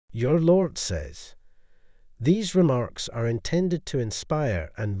Your Lord says, "These remarks are intended to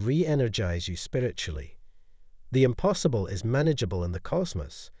inspire and re-energize you spiritually. The impossible is manageable in the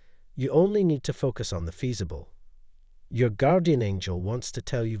cosmos. You only need to focus on the feasible." Your guardian angel wants to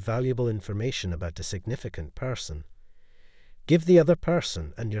tell you valuable information about a significant person. Give the other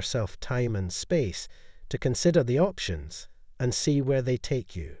person and yourself time and space to consider the options and see where they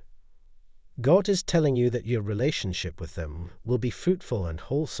take you. God is telling you that your relationship with them will be fruitful and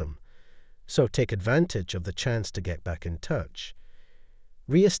wholesome, so take advantage of the chance to get back in touch.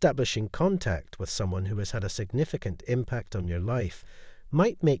 Re-establishing contact with someone who has had a significant impact on your life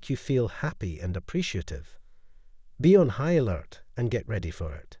might make you feel happy and appreciative. Be on high alert and get ready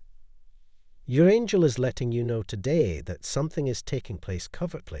for it. Your angel is letting you know today that something is taking place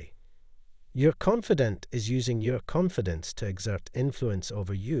covertly. Your confidant is using your confidence to exert influence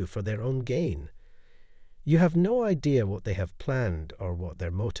over you for their own gain. You have no idea what they have planned or what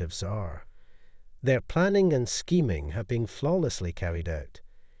their motives are. Their planning and scheming have been flawlessly carried out.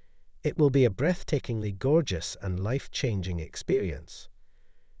 It will be a breathtakingly gorgeous and life-changing experience.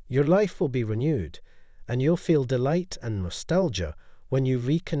 Your life will be renewed, and you'll feel delight and nostalgia when you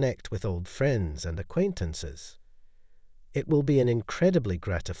reconnect with old friends and acquaintances. It will be an incredibly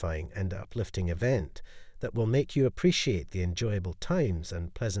gratifying and uplifting event that will make you appreciate the enjoyable times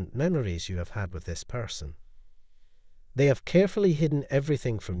and pleasant memories you have had with this person. They have carefully hidden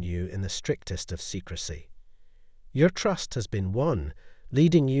everything from you in the strictest of secrecy. Your trust has been won,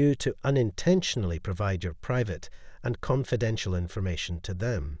 leading you to unintentionally provide your private and confidential information to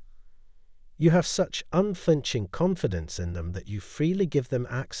them. You have such unflinching confidence in them that you freely give them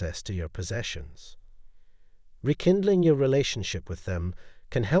access to your possessions. Rekindling your relationship with them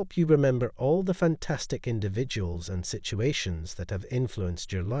can help you remember all the fantastic individuals and situations that have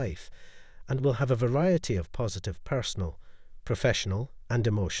influenced your life and will have a variety of positive personal, professional, and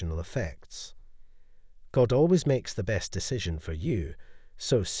emotional effects. God always makes the best decision for you,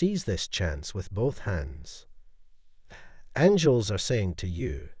 so seize this chance with both hands. Angels are saying to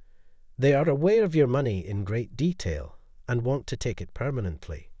you, they are aware of your money in great detail and want to take it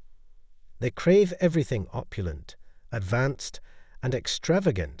permanently. They crave everything opulent, advanced, and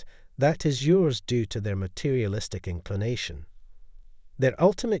extravagant that is yours due to their materialistic inclination. Their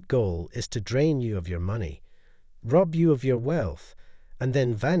ultimate goal is to drain you of your money, rob you of your wealth, and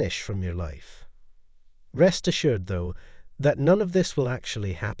then vanish from your life. Rest assured, though, that none of this will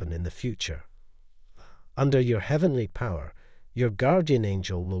actually happen in the future. Under your heavenly power, your guardian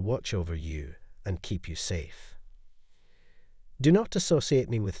angel will watch over you and keep you safe. Do not associate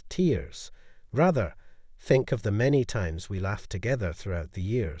me with tears. Rather, think of the many times we laughed together throughout the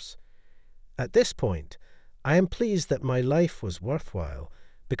years. At this point, I am pleased that my life was worthwhile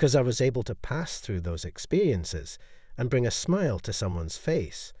because I was able to pass through those experiences and bring a smile to someone's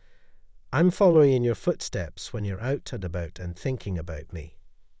face. I'm following in your footsteps when you're out and about and thinking about me.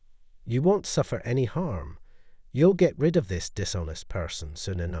 You won't suffer any harm. You'll get rid of this dishonest person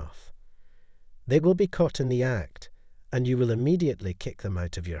soon enough. They will be caught in the act, and you will immediately kick them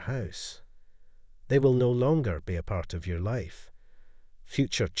out of your house. They will no longer be a part of your life.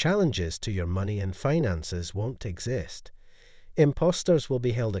 Future challenges to your money and finances won't exist. Impostors will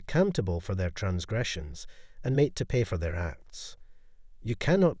be held accountable for their transgressions and made to pay for their acts. You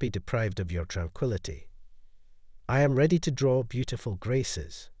cannot be deprived of your tranquility. I am ready to draw beautiful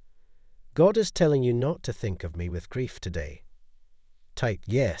graces. God is telling you not to think of me with grief today. Type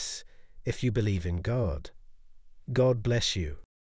yes if you believe in God. God bless you.